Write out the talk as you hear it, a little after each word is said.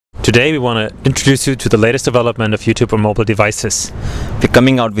Today we want to introduce you to the latest development of YouTube on mobile devices. We're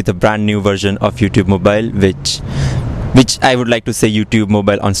coming out with a brand new version of YouTube Mobile, which I would like to say YouTube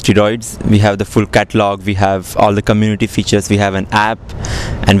Mobile on steroids. We have the full catalog, we have all the community features, we have an app,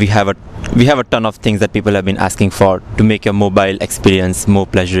 and we have a ton of things that people have been asking for to make your mobile experience more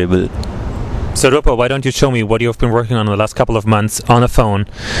pleasurable. So Rupa, why don't you show me what you've been working on in the last couple of months on a phone,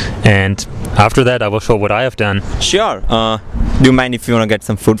 and after that I will show what I have done. Sure. Do you mind if you want to get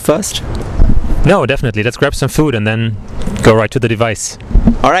some food first? No, definitely. Let's grab some food and then go right to the device.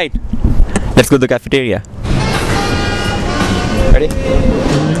 Alright, let's go to the cafeteria. Ready?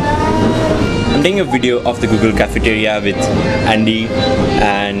 I'm taking a video of the Google cafeteria with Andy,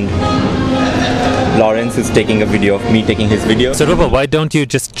 and Lawrence is taking a video of me taking his video. So Rupa, why don't you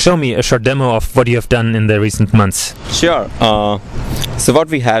just show me a short demo of what you have done in the recent months? Sure. So what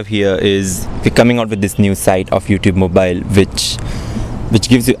we have here is we're coming out with this new site of YouTube Mobile, which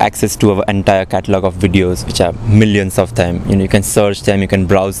gives you access to our entire catalog of videos, which are millions of them. You can search them, you can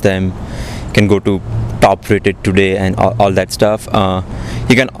browse them, you can go to top rated today and all that stuff.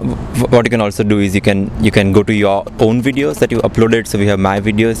 What you can also do is you can go to your own videos that you uploaded. So we have my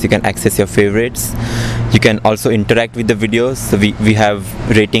videos, you can access your favorites. You can also interact with the videos. So we have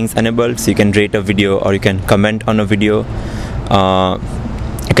ratings enabled, so you can rate a video or you can comment on a video.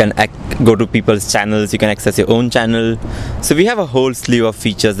 You can go to people's channels, you can access your own channel. So we have a whole slew of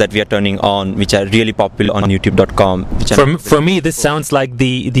features that we are turning on, which are really popular on youtube.com. For me, this sounds like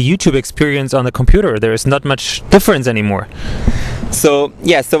the YouTube experience on the computer. There is not much difference anymore. So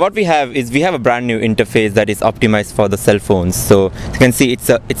yeah, so what we have is we have a brand new interface that is optimized for the cell phones. So you can see it's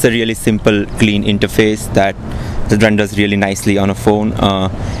a really simple, clean interface that renders really nicely on a phone.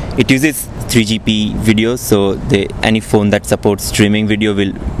 It uses 3GP videos, so any phone that supports streaming video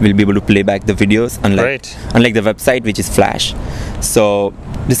will be able to play back the videos, unlike the website, which is Flash. So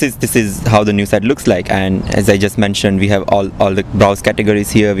this is how the new site looks like, and as I just mentioned, we have all the browse categories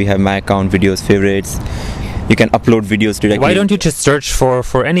here. We have my account, videos, favorites. You can upload videos directly. Why don't you just search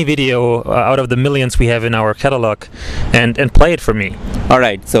for any video out of the millions we have in our catalog and play it for me?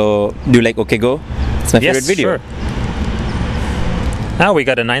 Alright, so do you like OK Go? It's my favorite video. Sure. Now we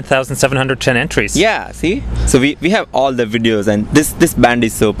got a 9,710 entries. Yeah, see? So we have all the videos, and this band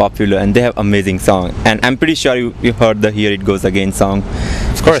is so popular and they have amazing song. And I'm pretty sure you heard the Here It Goes Again song.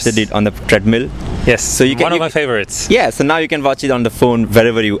 Of course. They did on the treadmill. Yes, so one of my favorites. Yeah, so now you can watch it on the phone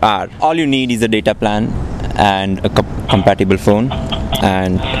wherever you are. All you need is a data plan and a compatible phone,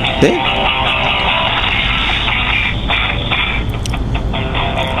 and there.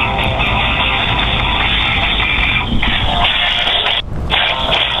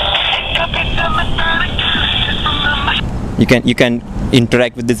 You can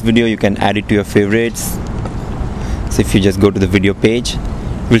interact with this video, you can add it to your favorites. So if you just go to the video page,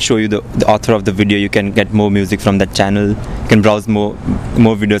 we'll show you the author of the video. You can get more music from that channel, you can browse more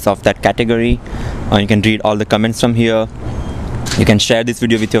videos of that category, you can read all the comments from here, you can share this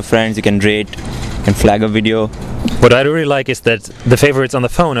video with your friends, you can rate, you can flag a video. What I really like is that the favorites on the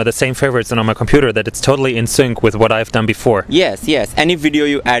phone are the same favorites on my computer, that it's totally in sync with what I've done before. Yes. Any video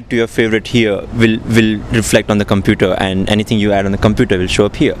you add to your favorite here will reflect on the computer, and anything you add on the computer will show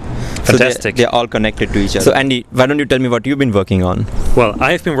up here. Fantastic. So they're all connected to each other. So Andy, why don't you tell me what you've been working on? Well,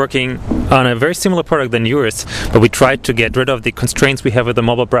 I've been working on a very similar product than yours, but we tried to get rid of the constraints we have with the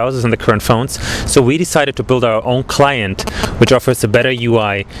mobile browsers and the current phones. So we decided to build our own client, which offers a better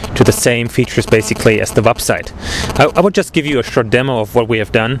UI to the same features basically as the website. I would just give you a short demo of what we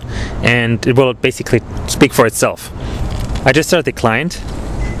have done, and it will basically speak for itself. I just started the client.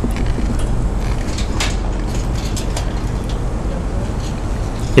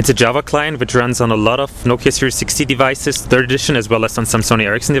 It's a Java client which runs on a lot of Nokia Series 60 devices, 3rd edition, as well as on some Sony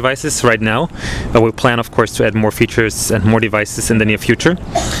Ericsson devices right now. But we plan, of course, to add more features and more devices in the near future.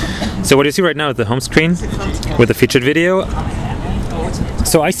 So what you see right now is the home screen with the featured video.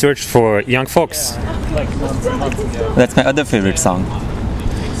 So I searched for Young Folks. That's my other favorite song.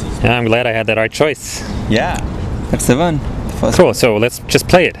 Yeah, I'm glad I had that right choice. Yeah, that's the one. Cool, so let's just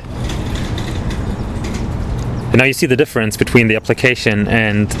play it. And now you see the difference between the application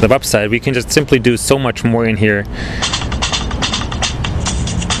and the website. We can just simply do so much more in here.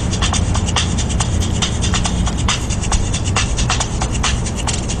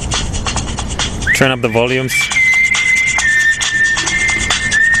 Turn up the volumes.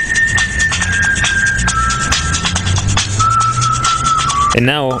 And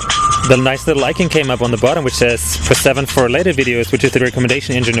now the nice little icon came up on the bottom which says press 7 for later videos, which is the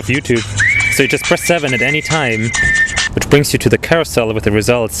recommendation engine of YouTube. So you just press 7 at any time which brings you to the carousel with the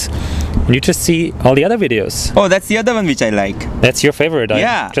results, and you just see all the other videos. Oh, that's the other one which I like. That's your favorite.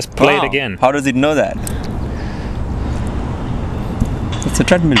 Yeah. Just play it Wow. again. How does it know that? It's a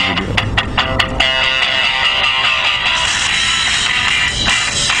treadmill video.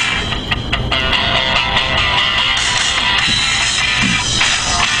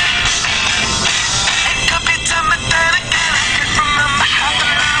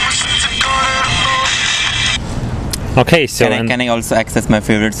 Okay, so Can I also access my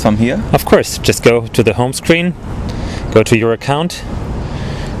favorites from here? of course, just go to the home screen, go to your account,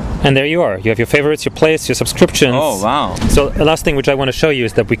 and there you are. You have your favorites, your plays, your subscriptions. Oh, wow. So the last thing which I want to show you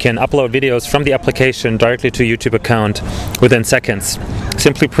is that we can upload videos from the application directly to YouTube account within seconds.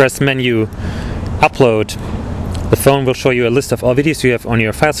 Simply press menu, upload. The phone will show you a list of all videos you have on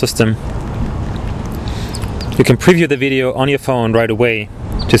your file system. You can preview the video on your phone right away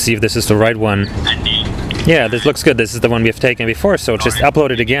to see if this is the right one. Yeah, this looks good. This is the one we have taken before, so just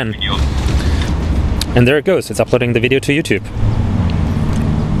upload it again. And there it goes. It's uploading the video to YouTube.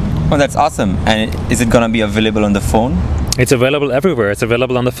 Oh, that's awesome. And is it gonna be available on the phone? It's available everywhere. It's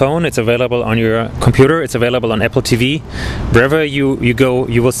available on the phone. It's available on your computer. It's available on Apple TV. Wherever you go,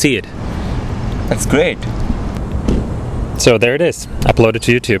 you will see it. That's great. So there it is. Uploaded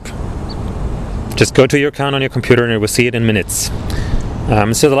to YouTube. Just go to your account on your computer and you will see it in minutes.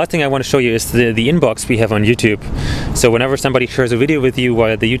 So the last thing I want to show you is the inbox we have on YouTube. So whenever somebody shares a video with you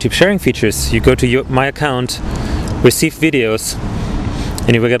via the YouTube sharing features, you go to my account, receive videos,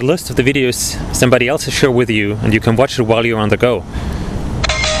 and you will get a list of the videos somebody else has shared with you, and you can watch it while you're on the go.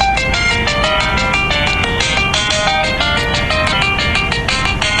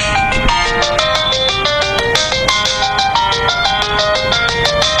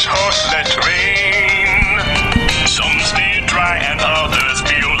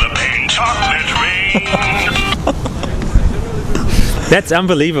 That's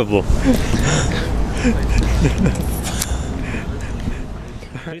unbelievable.